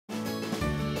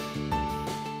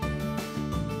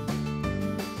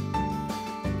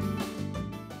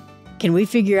Can we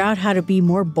figure out how to be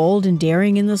more bold and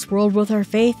daring in this world with our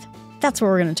faith? That's what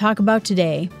we're going to talk about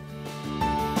today.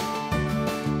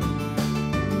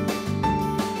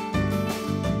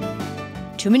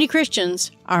 Too many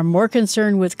Christians are more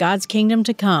concerned with God's kingdom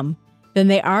to come than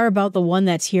they are about the one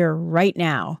that's here right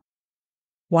now.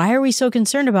 Why are we so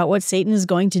concerned about what Satan is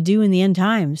going to do in the end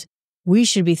times? We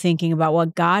should be thinking about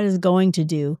what God is going to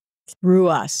do through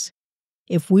us.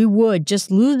 If we would just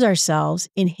lose ourselves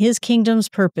in His kingdom's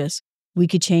purpose, we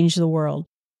could change the world.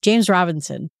 James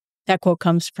Robinson, that quote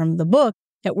comes from the book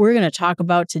that we're going to talk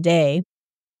about today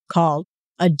called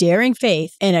A Daring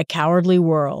Faith in a Cowardly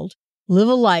World. Live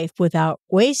a life without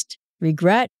waste,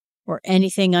 regret, or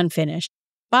anything unfinished.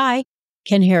 By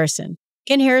Ken Harrison.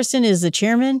 Ken Harrison is the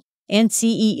chairman and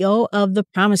CEO of the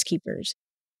Promise Keepers.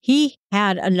 He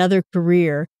had another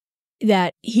career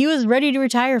that he was ready to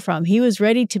retire from. He was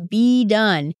ready to be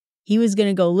done. He was going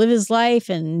to go live his life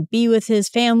and be with his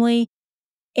family.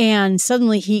 And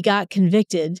suddenly he got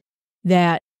convicted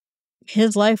that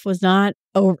his life was not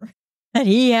over, that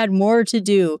he had more to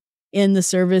do in the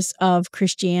service of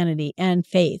Christianity and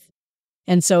faith.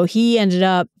 And so he ended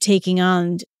up taking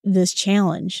on this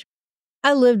challenge.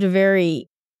 I lived a very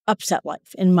upset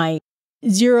life in my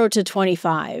 0 to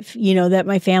 25, that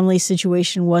my family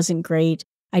situation wasn't great.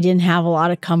 I didn't have a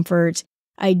lot of comfort.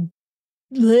 I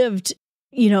lived,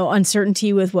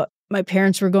 uncertainty with what my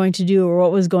parents were going to do or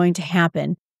what was going to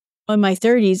happen. In my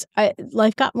 30s,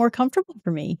 life got more comfortable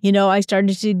for me. I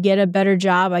started to get a better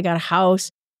job. I got a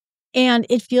house and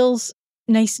it feels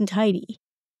nice and tidy.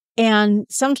 And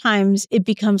sometimes it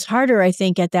becomes harder, I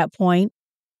think, at that point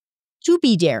to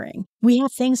be daring. We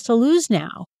have things to lose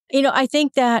now. I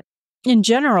think that in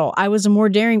general, I was a more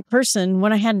daring person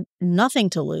when I had nothing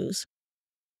to lose.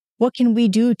 What can we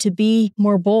do to be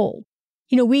more bold?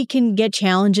 We can get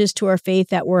challenges to our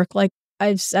faith at work. Like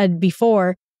I've said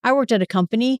before, I worked at a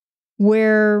company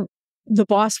where the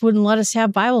boss wouldn't let us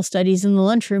have Bible studies in the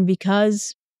lunchroom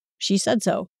because she said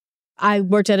so. I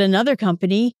worked at another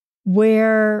company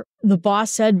where the boss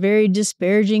said very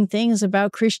disparaging things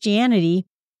about Christianity.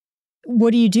 What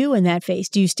do you do in that case?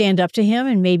 Do you stand up to him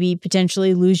and maybe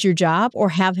potentially lose your job or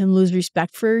have him lose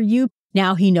respect for you?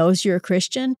 Now he knows you're a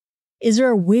Christian. Is there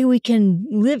a way we can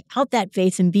live out that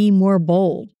faith and be more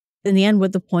bold? In the end,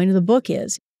 what the point of the book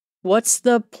is. What's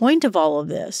the point of all of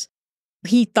this?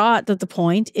 He thought that the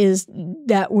point is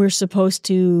that we're supposed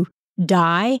to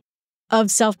die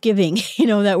of self-giving,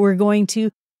 that we're going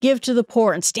to give to the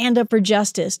poor and stand up for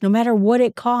justice, no matter what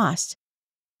it costs.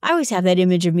 I always have that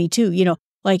image of me too,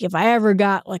 like if I ever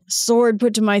got like a sword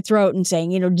put to my throat and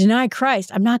saying, deny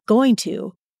Christ, I'm not going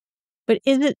to. But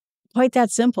is it quite that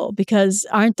simple? Because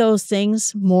aren't those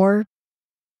things more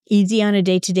easy on a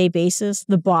day-to-day basis?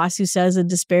 The boss who says a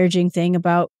disparaging thing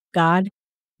about God,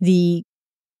 the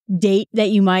date that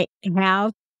you might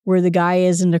have where the guy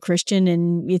isn't a Christian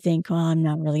and you think, well, I'm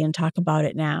not really going to talk about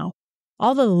it now.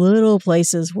 All the little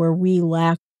places where we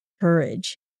lack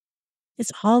courage.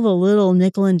 It's all the little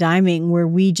nickel and diming where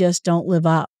we just don't live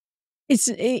up.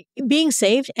 Being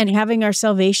saved and having our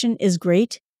salvation is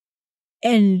great.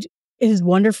 And it is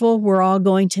wonderful. We're all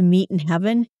going to meet in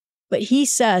heaven. But he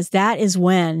says that is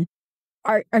when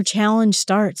our challenge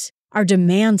starts. Our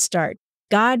demands start.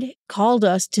 God called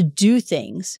us to do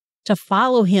things, to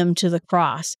follow him to the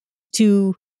cross,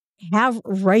 to have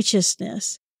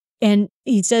righteousness. And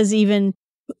he says even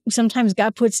sometimes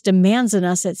God puts demands on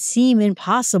us that seem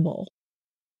impossible.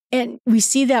 And we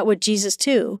see that with Jesus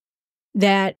too,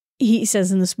 that he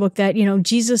says in this book that,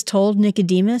 Jesus told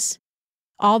Nicodemus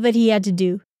all that he had to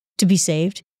do to be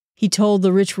saved. He told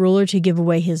the rich ruler to give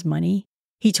away his money.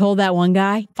 He told that one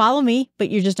guy, follow me, but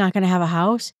you're just not going to have a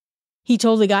house. He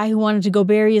told the guy who wanted to go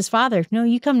bury his father, no,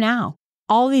 you come now.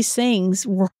 All these things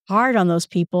were hard on those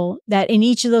people that in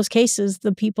each of those cases,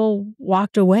 the people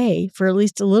walked away for at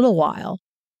least a little while.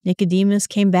 Nicodemus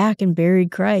came back and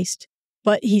buried Christ.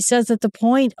 But he says that the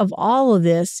point of all of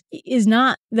this is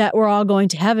not that we're all going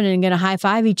to heaven and going to high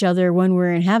five each other when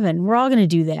we're in heaven. We're all going to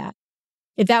do that.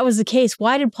 If that was the case,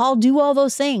 why did Paul do all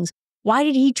those things? Why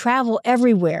did he travel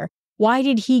everywhere? Why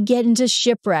did he get into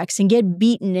shipwrecks and get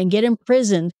beaten and get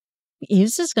imprisoned? He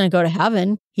was just going to go to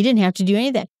heaven. He didn't have to do any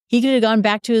of that. He could have gone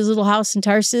back to his little house in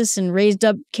Tarsus and raised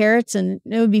up carrots and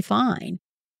it would be fine.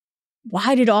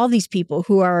 Why did all these people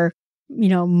who are,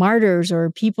 martyrs or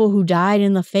people who died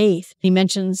in the faith, he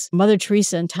mentions Mother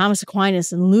Teresa and Thomas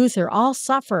Aquinas and Luther, all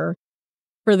suffer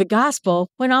for the gospel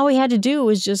when all we had to do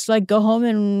was just go home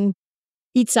and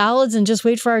eat solids and just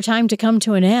wait for our time to come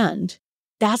to an end.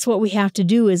 That's what we have to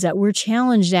do, is that we're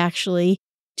challenged actually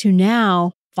to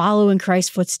now follow in Christ's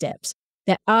footsteps.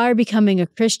 That our becoming a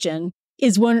Christian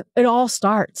is when it all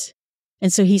starts.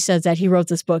 And so he says that he wrote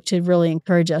this book to really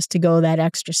encourage us to go that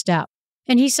extra step.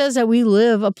 And he says that we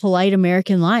live a polite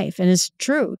American life, and it's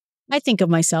true. I think of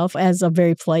myself as a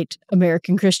very polite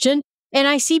American Christian, and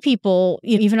I see people,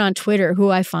 even on Twitter,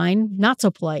 who I find not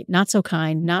so polite, not so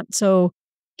kind, not so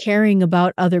caring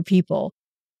about other people.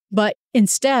 But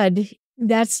instead,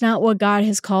 that's not what God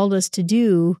has called us to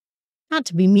do. Not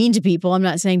to be mean to people. I'm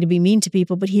not saying to be mean to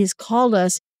people, but he has called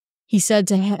us, he said,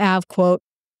 to have, quote,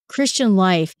 Christian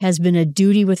life has been a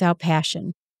duty without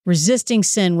passion, resisting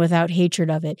sin without hatred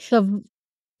of it, of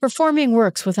performing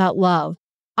works without love.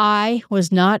 I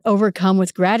was not overcome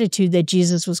with gratitude that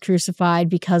Jesus was crucified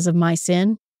because of my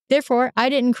sin. Therefore, I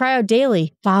didn't cry out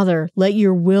daily, Father, let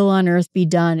your will on earth be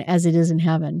done as it is in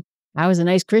heaven. I was a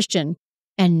nice Christian,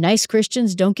 and nice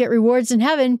Christians don't get rewards in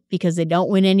heaven because they don't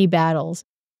win any battles.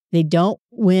 They don't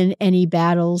win any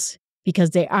battles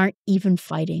because they aren't even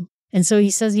fighting. And so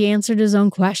he says he answered his own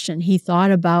question. He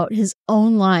thought about his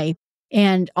own life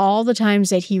and all the times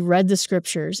that he read the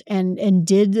scriptures and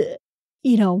did,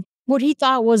 what he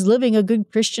thought was living a good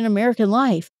Christian American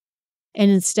life. And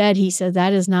instead, he said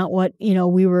that is not what,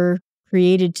 we were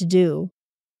created to do.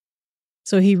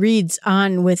 So he reads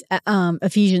on with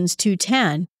Ephesians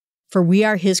 2:10, for we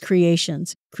are his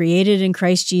creations, created in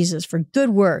Christ Jesus for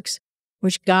good works,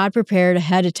 which God prepared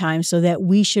ahead of time so that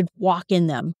we should walk in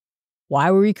them.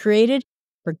 Why were we created?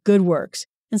 For good works.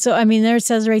 And so, there it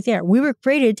says right there, we were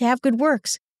created to have good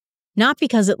works, not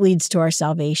because it leads to our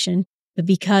salvation, but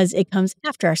because it comes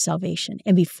after our salvation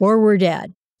and before we're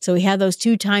dead. So we have those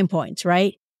 2 time points,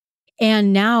 right?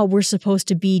 And now we're supposed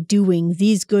to be doing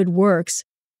these good works,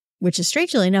 which is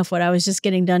strangely enough what I was just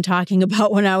getting done talking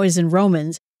about when I was in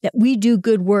Romans, that we do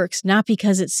good works, not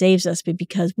because it saves us, but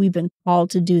because we've been called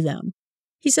to do them.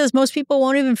 He says most people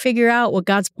won't even figure out what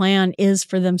God's plan is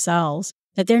for themselves,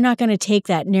 that they're not going to take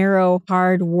that narrow,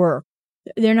 hard work.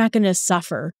 They're not going to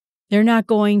suffer. They're not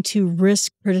going to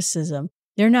risk criticism.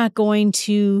 They're not going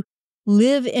to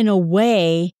live in a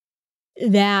way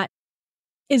that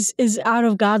is out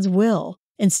of God's will.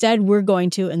 Instead, we're going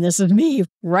to, and this is me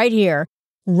right here,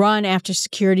 run after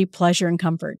security, pleasure, and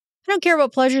comfort. I don't care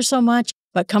about pleasure so much,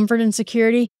 but comfort and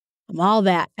security, I'm all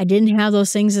that. I didn't have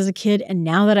those things as a kid, and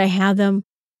now that I have them,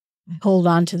 I hold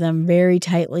on to them very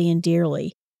tightly and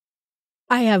dearly.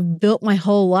 I have built my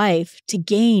whole life to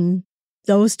gain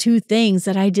those 2 things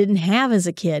that I didn't have as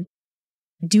a kid.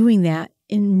 Doing that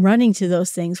and running to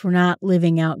those things, we're not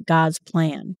living out God's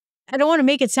plan. I don't want to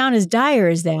make it sound as dire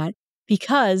as that,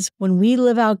 because when we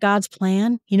live out God's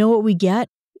plan, you know what we get?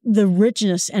 The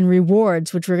richness and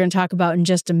rewards, which we're going to talk about in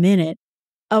just a minute,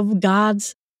 of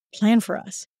God's plan for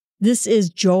us. This is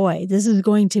joy. This is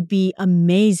going to be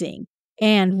amazing.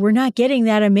 And we're not getting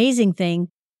that amazing thing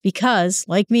because,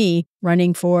 like me,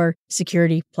 running for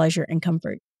security, pleasure, and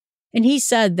comfort. And he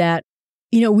said that,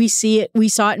 we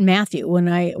saw it in Matthew when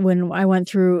I went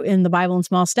through in the Bible in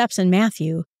small steps in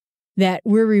Matthew, that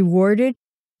we're rewarded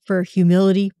for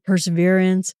humility,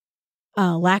 perseverance,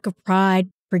 lack of pride,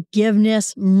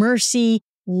 forgiveness, mercy,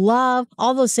 love.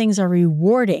 All those things are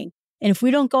rewarding. And if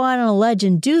we don't go out on a ledge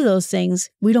and do those things,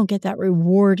 we don't get that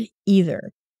reward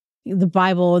either. The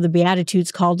Bible, the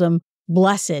Beatitudes called them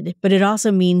blessed, but it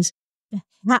also means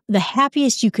the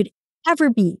happiest you could ever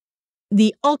be,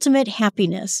 the ultimate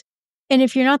happiness. And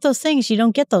if you're not those things, you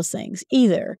don't get those things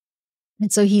either.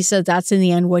 And so he said that's in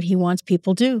the end what he wants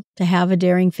people to have a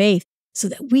daring faith so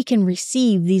that we can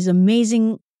receive these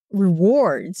amazing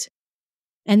rewards.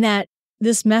 And that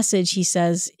this message, he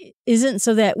says, isn't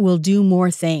so that we'll do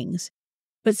more things,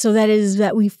 but so that it is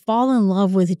that we fall in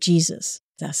love with Jesus.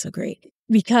 That's so great.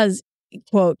 Because,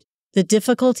 quote, the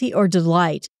difficulty or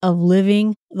delight of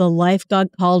living the life God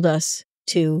called us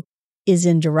to is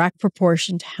in direct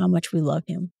proportion to how much we love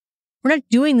him. We're not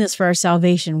doing this for our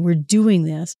salvation. We're doing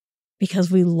this because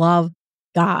we love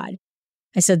God.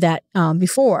 I said that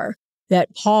before,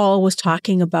 that Paul was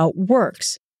talking about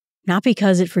works, not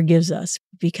because it forgives us,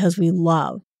 but because we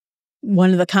love.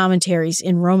 One of the commentaries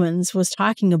in Romans was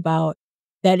talking about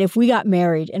that if we got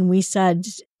married and we said,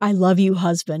 I love you,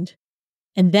 husband,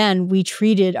 and then we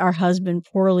treated our husband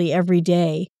poorly every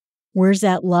day, where's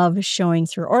that love showing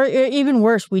through? Or even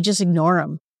worse, we just ignore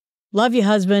him. Love you,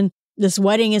 husband. This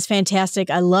wedding is fantastic.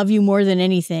 I love you more than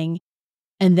anything.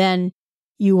 And then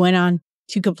you went on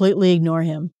to completely ignore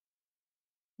him.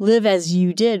 Live as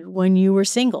you did when you were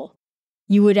single.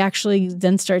 You would actually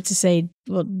then start to say,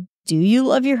 well, do you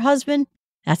love your husband?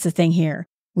 That's the thing here.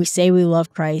 We say we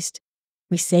love Christ.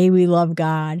 We say we love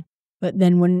God. But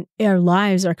then when our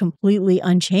lives are completely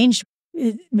unchanged,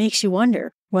 it makes you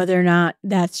wonder whether or not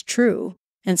that's true.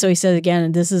 And so he says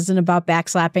again, this isn't about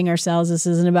backslapping ourselves. This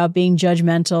isn't about being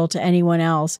judgmental to anyone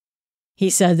else. He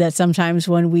said that sometimes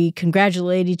when we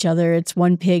congratulate each other, it's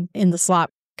one pig in the slop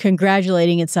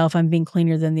congratulating itself on being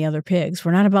cleaner than the other pigs.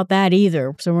 We're not about that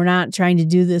either. So we're not trying to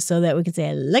do this so that we can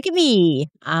say, look at me,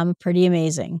 I'm pretty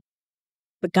amazing.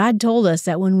 But God told us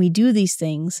that when we do these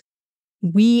things,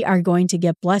 we are going to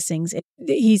get blessings.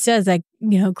 He says that,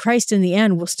 Christ in the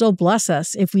end will still bless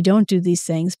us if we don't do these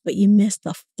things, but you miss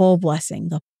the full blessing,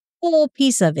 the full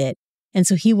piece of it. And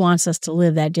so he wants us to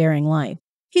live that daring life.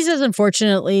 He says,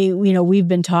 unfortunately, we've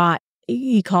been taught,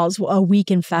 he calls a weak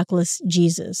and feckless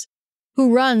Jesus,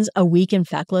 who runs a weak and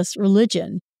feckless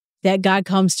religion, that God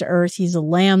comes to earth, he's a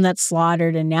lamb that's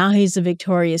slaughtered, and now he's the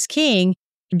victorious king.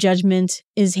 Judgment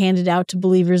is handed out to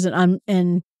believers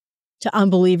and to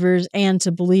unbelievers, and to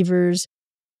believers,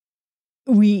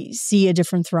 we see a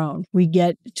different throne. We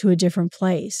get to a different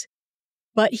place.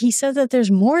 But he says that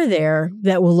there's more there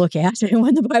that we'll look at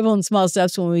when the Bible in small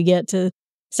steps, when we get to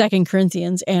 2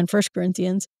 Corinthians and 1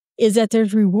 Corinthians, is that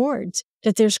there's rewards,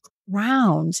 that there's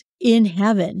crowns in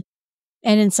heaven.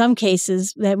 And in some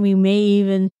cases that we may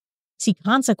even see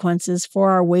consequences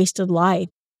for our wasted life.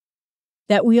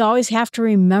 That we always have to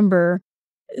remember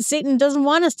Satan doesn't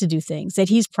want us to do things, that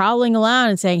he's prowling around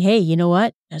and saying, hey, you know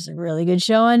what? There's a really good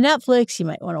show on Netflix. You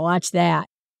might want to watch that.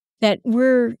 That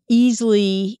we're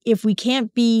easily, if we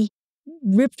can't be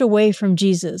ripped away from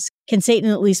Jesus, can Satan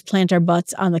at least plant our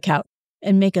butts on the couch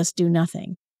and make us do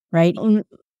nothing, right?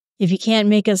 If he can't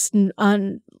make us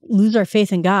lose our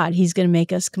faith in God, he's going to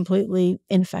make us completely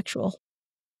ineffectual.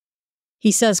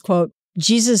 He says, quote,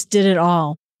 Jesus did it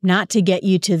all, not to get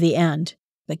you to the end,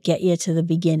 but get you to the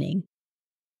beginning.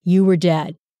 You were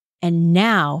dead. And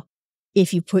now,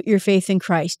 if you put your faith in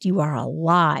Christ, you are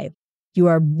alive. You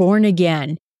are born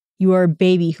again. You are a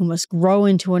baby who must grow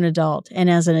into an adult. And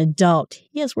as an adult,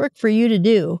 he has work for you to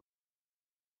do.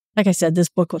 Like I said, this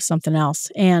book was something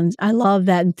else. And I love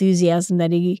that enthusiasm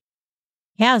that he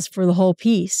has for the whole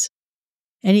piece.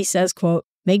 And he says, quote,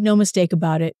 make no mistake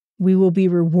about it. We will be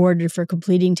rewarded for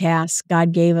completing tasks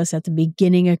God gave us at the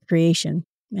beginning of creation.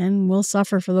 And we'll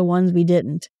suffer for the ones we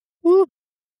didn't. Woo.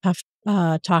 Tough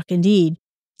talk indeed.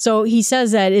 So he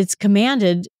says that it's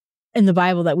commanded in the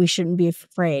Bible that we shouldn't be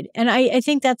afraid. And I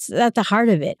think that's at the heart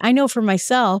of it. I know for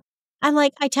myself, I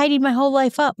tidied my whole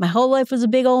life up. My whole life was a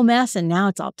big old mess, and now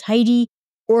it's all tidy,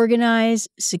 organized,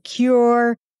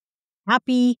 secure,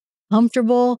 happy,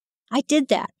 comfortable. I did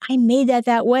that. I made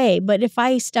that way. But if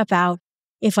I step out,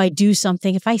 if I do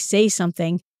something, if I say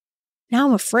something, now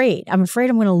I'm afraid. I'm afraid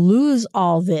I'm going to lose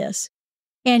all this.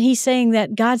 And he's saying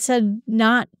that God said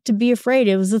not to be afraid.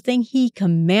 It was the thing he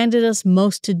commanded us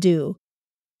most to do.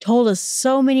 Told us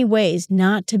so many ways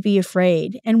not to be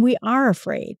afraid. And we are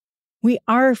afraid. We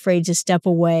are afraid to step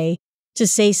away, to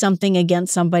say something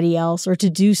against somebody else, or to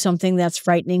do something that's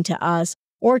frightening to us,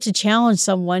 or to challenge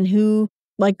someone who,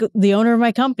 like the owner of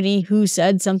my company, who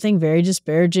said something very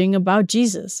disparaging about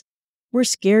Jesus. We're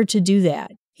scared to do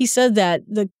that. He said that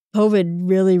the COVID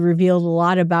really revealed a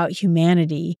lot about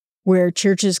humanity, where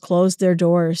churches closed their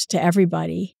doors to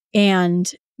everybody.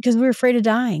 And because we're afraid of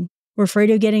dying, we're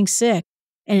afraid of getting sick.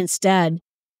 And instead,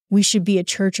 we should be a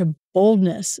church of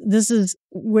boldness. This is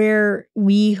where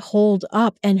we hold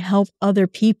up and help other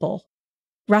people.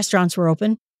 Restaurants were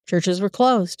open, churches were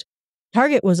closed.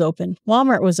 Target was open,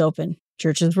 Walmart was open,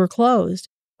 churches were closed.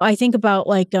 I think about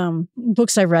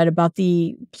books I read about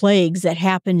the plagues that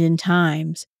happened in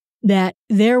times, that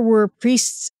there were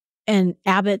priests and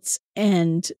abbots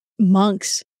and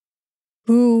monks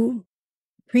who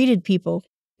treated people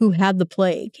who had the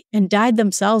plague and died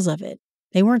themselves of it.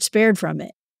 They weren't spared from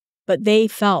it, but they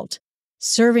felt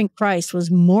serving Christ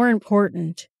was more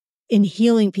important in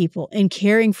healing people and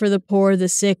caring for the poor, the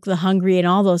sick, the hungry, and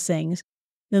all those things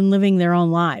than living their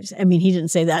own lives. I mean, he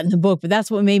didn't say that in the book, but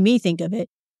that's what made me think of it.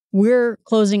 We're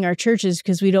closing our churches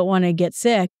because we don't want to get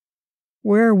sick.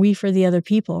 Where are we for the other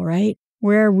people, right?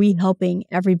 Where are we helping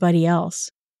everybody else?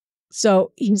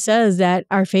 So he says that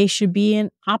our faith should be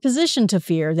in opposition to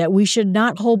fear, that we should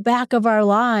not hold back of our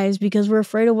lives because we're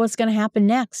afraid of what's going to happen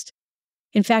next.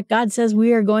 In fact, God says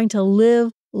we are going to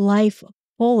live life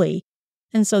fully.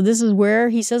 And so this is where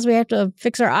he says we have to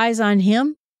fix our eyes on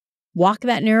him, walk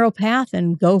that narrow path,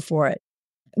 and go for it.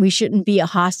 We shouldn't be a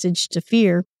hostage to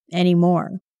fear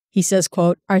anymore. He says,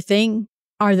 quote, are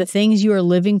the things you are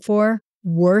living for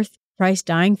worth Christ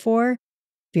dying for?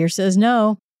 Fear says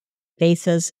no. Faith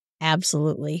says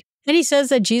absolutely. And he says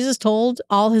that Jesus told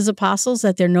all his apostles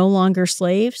that they're no longer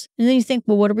slaves. And then you think,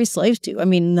 well, what are we slaves to? I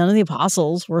mean, none of the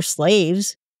apostles were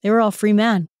slaves. They were all free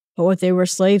men. But what they were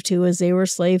slave to is they were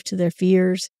slave to their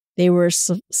fears. They were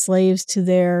slaves to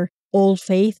their old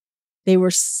faith. They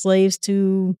were slaves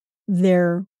to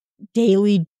their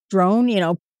daily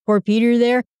drone, Poor Peter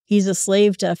there, he's a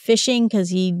slave to fishing because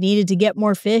he needed to get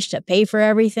more fish to pay for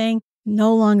everything.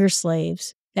 No longer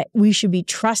slaves. That we should be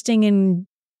trusting in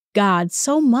God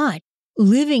so much,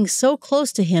 living so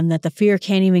close to him that the fear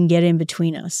can't even get in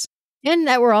between us. And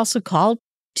that we're also called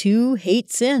to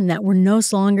hate sin, that we're no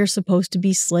longer supposed to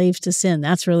be slaves to sin.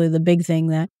 That's really the big thing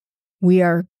that we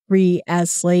are free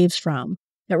as slaves from,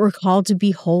 that we're called to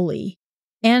be holy.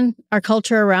 And our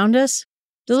culture around us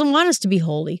doesn't want us to be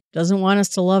holy, doesn't want us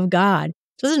to love God,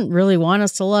 doesn't really want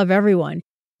us to love everyone.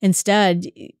 Instead,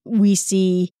 we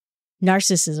see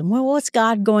narcissism. Well, what's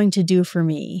God going to do for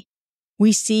me?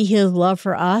 We see his love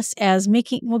for us as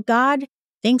God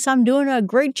thinks I'm doing a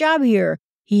great job here.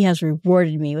 He has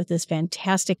rewarded me with this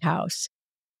fantastic house.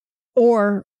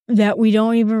 Or that we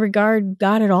don't even regard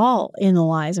God at all in the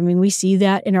lives. I mean, we see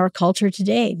that in our culture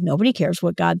today. Nobody cares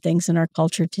what God thinks in our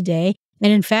culture today.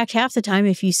 And in fact, half the time,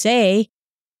 if you say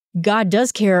God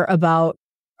does care about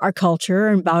our culture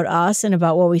and about us and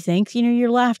about what we think, you're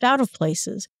laughed out of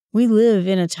places. We live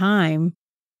in a time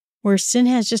where sin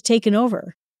has just taken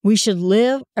over. We should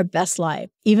live our best life,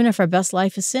 even if our best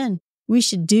life is sin. We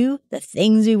should do the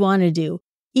things we want to do,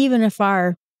 even if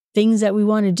our things that we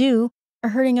want to do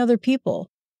are hurting other people.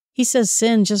 He says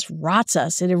sin just rots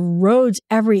us. It erodes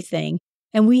everything.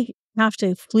 And we have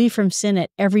to flee from sin at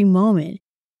every moment.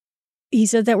 He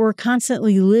said that we're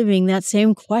constantly living that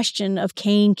same question of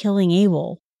Cain killing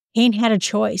Abel. Cain had a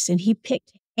choice, and he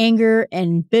picked anger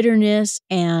and bitterness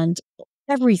and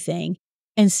everything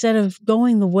instead of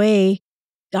going the way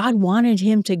God wanted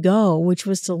him to go, which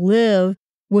was to live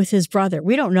with his brother.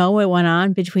 We don't know what went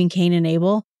on between Cain and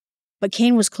Abel, but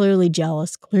Cain was clearly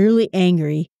jealous, clearly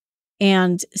angry,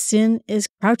 and sin is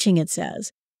crouching, it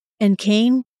says. And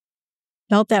Cain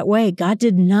felt that way. God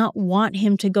did not want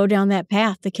him to go down that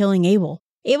path to killing Abel.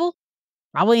 Abel,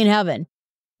 probably in heaven.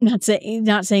 Not saying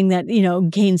that,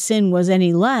 Cain's sin was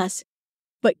any less,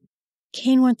 but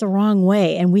Cain went the wrong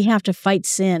way, and we have to fight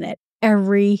sin at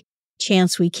every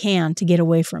chance we can to get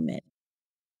away from it.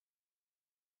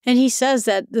 And he says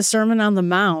that the Sermon on the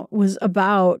Mount was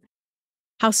about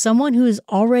how someone who is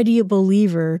already a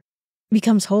believer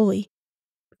becomes holy.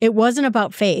 It wasn't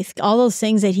about faith. All those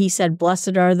things that he said,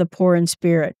 blessed are the poor in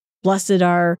spirit, blessed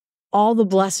are all the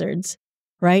blesseds,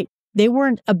 right? They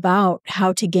weren't about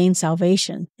how to gain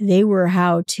salvation. They were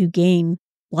how to gain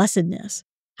blessedness,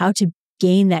 how to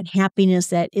gain that happiness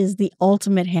that is the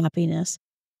ultimate happiness.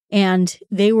 And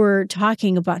they were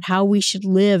talking about how we should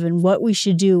live and what we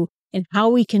should do and how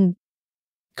we can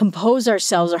compose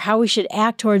ourselves or how we should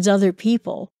act towards other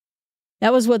people.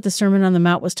 That was what the Sermon on the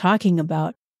Mount was talking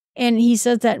about. And he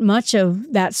says that much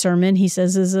of that sermon, he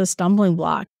says, is a stumbling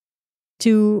block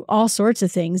to all sorts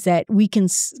of things, that we can,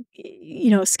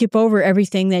 skip over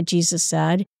everything that Jesus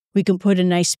said. We can put a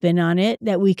nice spin on it,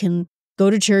 that we can go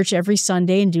to church every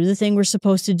Sunday and do the thing we're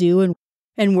supposed to do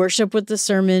and worship with the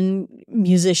sermon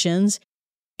musicians.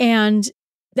 And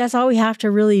that's all we have to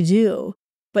really do.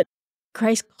 But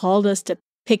Christ called us to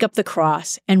pick up the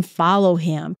cross and follow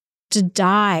him, to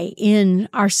die in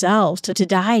ourselves, to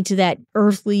die to that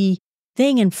earthly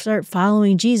thing and start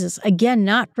following Jesus. Again,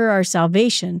 not for our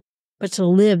salvation, but to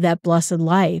live that blessed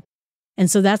life. And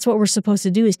so that's what we're supposed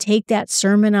to do, is take that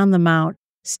Sermon on the Mount,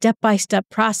 step-by-step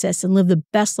process, and live the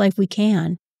best life we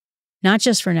can, not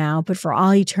just for now, but for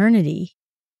all eternity.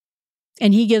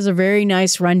 And he gives a very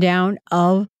nice rundown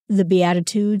of the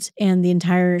Beatitudes and the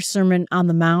entire Sermon on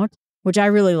the Mount, which I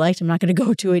really liked. I'm not going to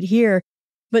go to it here,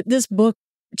 but this book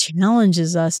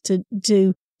challenges us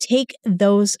to take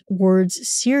those words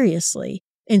seriously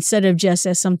instead of just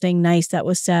as something nice that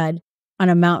was said on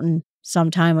a mountain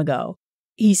some time ago.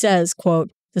 He says,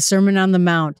 quote, "The Sermon on the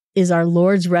Mount is our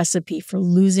Lord's recipe for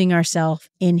losing ourselves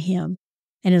in him.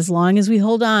 And as long as we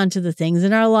hold on to the things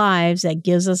in our lives that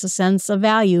gives us a sense of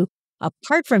value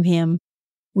apart from him,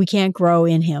 we can't grow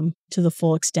in him to the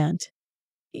full extent."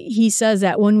 He says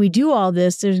that when we do all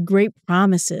this, there's great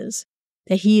promises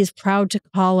that he is proud to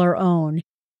call our own.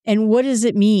 And what does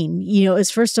it mean?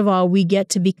 Is first of all, we get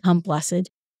to become blessed.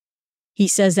 He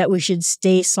says that we should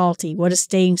stay salty. What does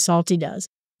staying salty does?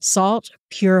 Salt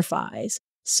purifies.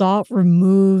 Salt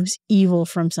removes evil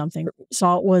from something.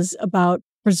 Salt was about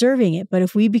preserving it. But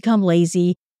if we become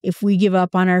lazy, if we give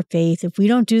up on our faith, if we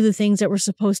don't do the things that we're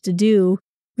supposed to do,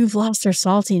 we've lost our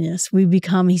saltiness. We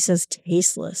become, he says,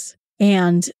 tasteless.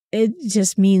 And it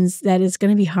just means that it's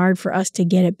going to be hard for us to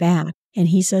get it back. And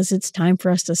he says it's time for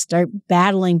us to start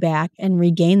battling back and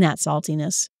regain that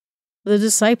saltiness. The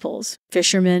disciples,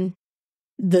 fishermen,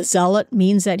 the zealot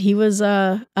means that he was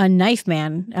a knife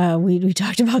man. We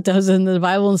talked about those in the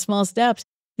Bible in small steps.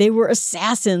 They were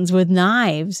assassins with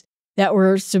knives that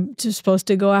were supposed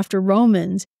to go after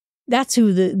Romans. That's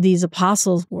who these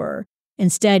apostles were.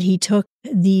 Instead, he took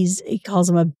these, he calls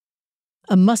them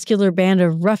a muscular band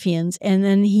of ruffians, and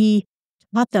then he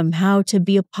taught them how to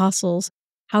be apostles,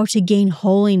 how to gain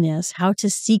holiness, how to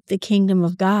seek the kingdom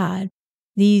of God.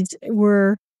 These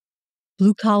were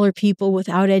blue-collar people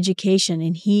without education,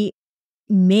 and he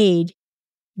made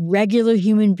regular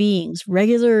human beings,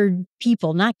 regular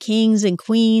people, not kings and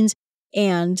queens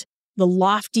and the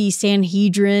lofty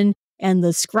Sanhedrin and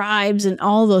the scribes and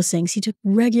all those things. He took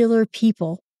regular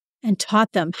people and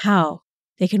taught them how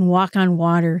they can walk on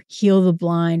water, heal the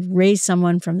blind, raise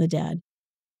someone from the dead.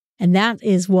 And that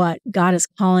is what God is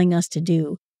calling us to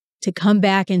do, to come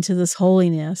back into this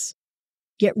holiness,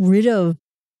 get rid of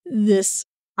this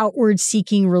outward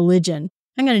seeking religion.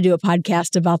 I'm going to do a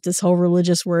podcast about this whole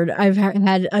religious word. I've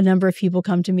had a number of people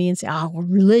come to me and say, oh,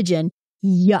 religion,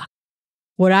 yuck.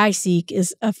 What I seek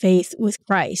is a faith with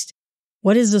Christ.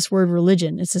 What is this word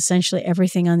religion? It's essentially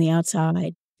everything on the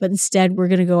outside. But instead, we're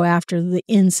going to go after the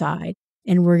inside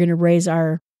and we're going to raise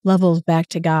our levels back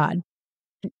to God.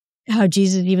 How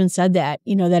Jesus even said that,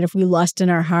 that if we lust in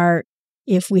our heart,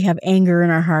 if we have anger in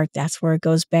our heart, that's where it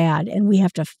goes bad. And we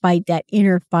have to fight that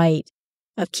inner fight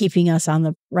of keeping us on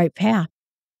the right path.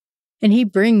 And he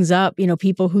brings up,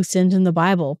 people who sinned in the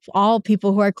Bible, all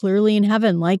people who are clearly in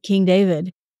heaven, like King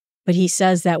David. But he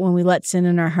says that when we let sin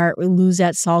in our heart, we lose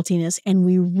that saltiness and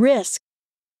we risk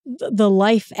the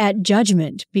life at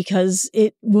judgment because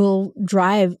it will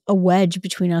drive a wedge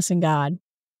between us and God.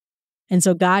 And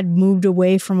so God moved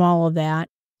away from all of that.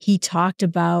 He talked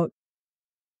about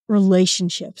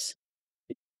relationships,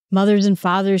 mothers and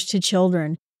fathers to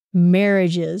children,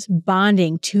 marriages,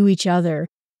 bonding to each other.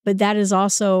 But that is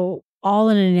also all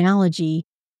an analogy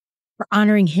for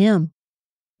honoring him.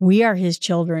 We are his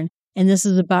children. And this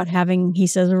is about having, he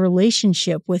says, a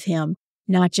relationship with him,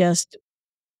 not just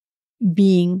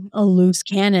being a loose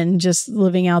cannon, just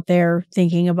living out there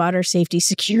thinking about our safety,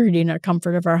 security, and our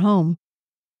comfort of our home.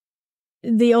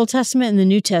 The Old Testament and the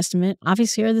New Testament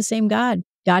obviously are the same God.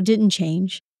 God didn't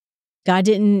change. God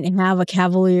didn't have a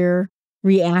cavalier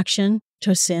reaction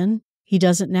to sin. He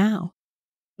doesn't now.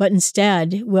 But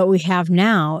instead, what we have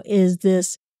now is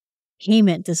this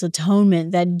payment, this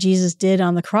atonement that Jesus did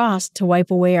on the cross to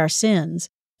wipe away our sins.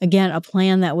 Again, a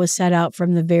plan that was set out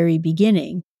from the very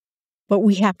beginning. But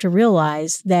we have to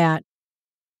realize that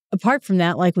apart from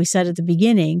that, like we said at the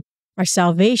beginning, our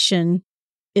salvation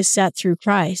is set through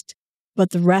Christ.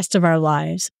 But the rest of our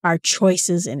lives, our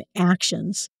choices and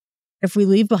actions, if we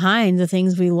leave behind the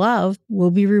things we love,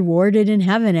 we'll be rewarded in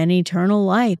heaven and eternal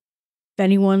life. If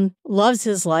anyone loves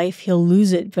his life, he'll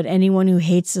lose it. But anyone who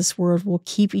hates this world will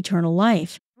keep eternal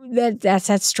life. That's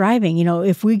that striving.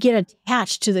 If we get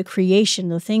attached to the creation,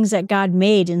 the things that God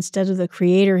made instead of the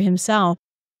Creator himself,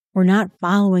 we're not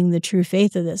following the true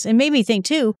faith of this. It made me think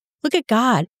too, look at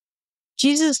God.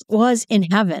 Jesus was in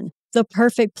heaven, the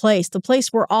perfect place, the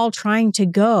place we're all trying to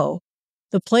go,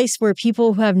 the place where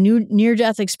people who have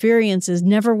near-death experiences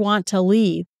never want to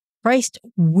leave. Christ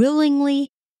willingly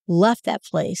left that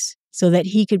place so that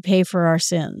he could pay for our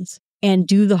sins and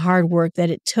do the hard work that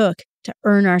it took to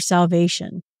earn our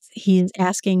salvation. He's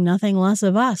asking nothing less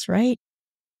of us, right?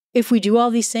 If we do all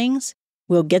these things,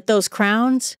 we'll get those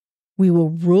crowns. We will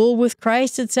rule with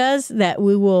Christ, it says, that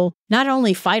we will not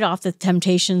only fight off the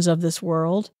temptations of this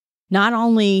world, not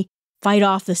only fight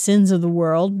off the sins of the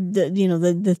world,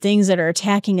 the things that are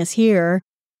attacking us here,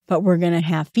 but we're going to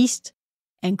have feasts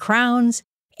and crowns,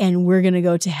 and we're going to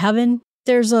go to heaven.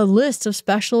 There's a list of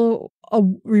special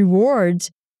rewards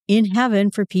in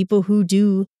heaven for people who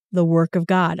do the work of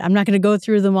God. I'm not going to go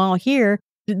through them all here,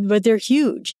 but they're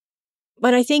huge.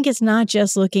 But I think it's not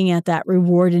just looking at that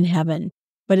reward in heaven,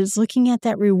 but it's looking at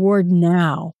that reward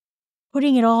now,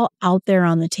 putting it all out there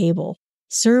on the table,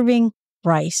 serving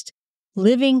Christ,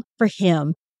 living for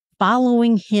him,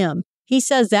 following him. He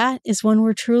says that is when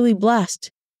we're truly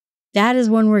blessed. That is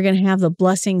when we're going to have the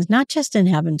blessings, not just in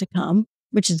heaven to come,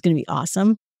 which is going to be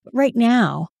awesome, but right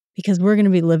now, because we're going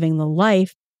to be living the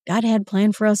life God had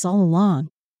planned for us all along.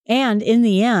 And in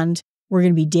the end, we're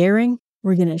going to be daring.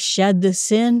 We're going to shed the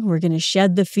sin. We're going to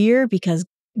shed the fear because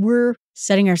we're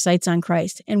setting our sights on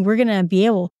Christ. And we're going to be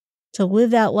able to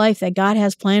live that life that God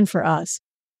has planned for us,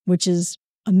 which is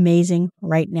amazing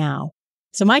right now.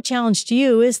 So my challenge to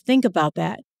you is think about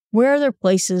that. Where are there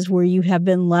places where you have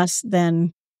been less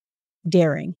than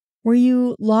daring, where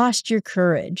you lost your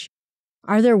courage?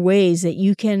 Are there ways that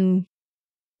you can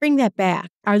bring that back?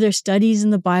 Are there studies in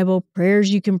the Bible,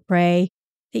 prayers you can pray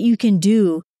that you can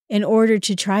do in order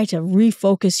to try to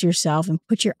refocus yourself and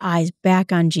put your eyes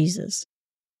back on Jesus?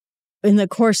 in the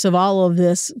course of all of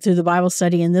this, through the Bible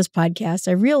study and this podcast,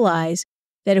 I realize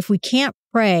that if we can't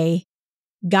pray,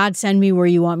 God, send me where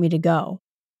you want me to go.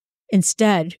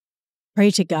 Instead,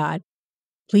 pray to God.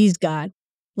 Please, God,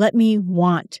 let me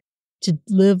want to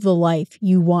live the life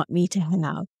you want me to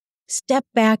have. Step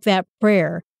back that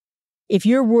prayer. If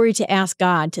you're worried to ask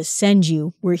God to send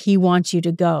you where he wants you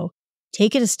to go,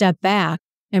 take it a step back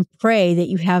and pray that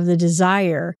you have the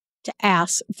desire to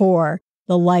ask for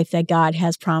the life that God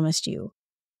has promised you.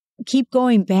 Keep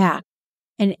going back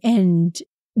and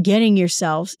getting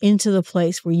yourselves into the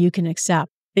place where you can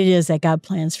accept what it is that God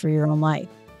plans for your own life.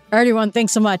 All right, everyone,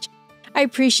 thanks so much. I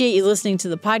appreciate you listening to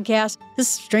the podcast. This,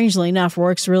 strangely enough,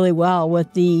 works really well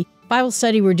with the Bible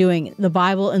study we're doing, the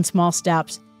Bible in Small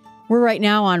Steps. We're right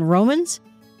now on Romans,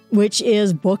 which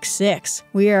is book 6.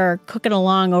 We are cooking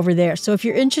along over there. So if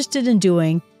you're interested in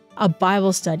doing a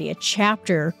Bible study, a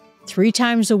chapter 3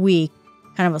 times a week,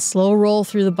 kind of a slow roll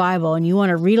through the Bible, and you want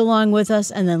to read along with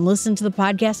us and then listen to the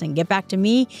podcast and get back to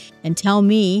me and tell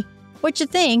me what you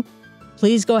think,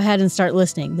 please go ahead and start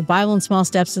listening. The Bible in Small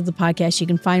Steps of the podcast, you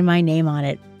can find my name on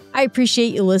it. I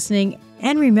appreciate you listening.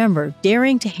 And remember,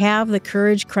 daring to have the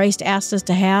courage Christ asked us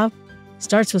to have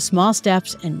starts with small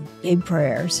steps and big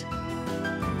prayers.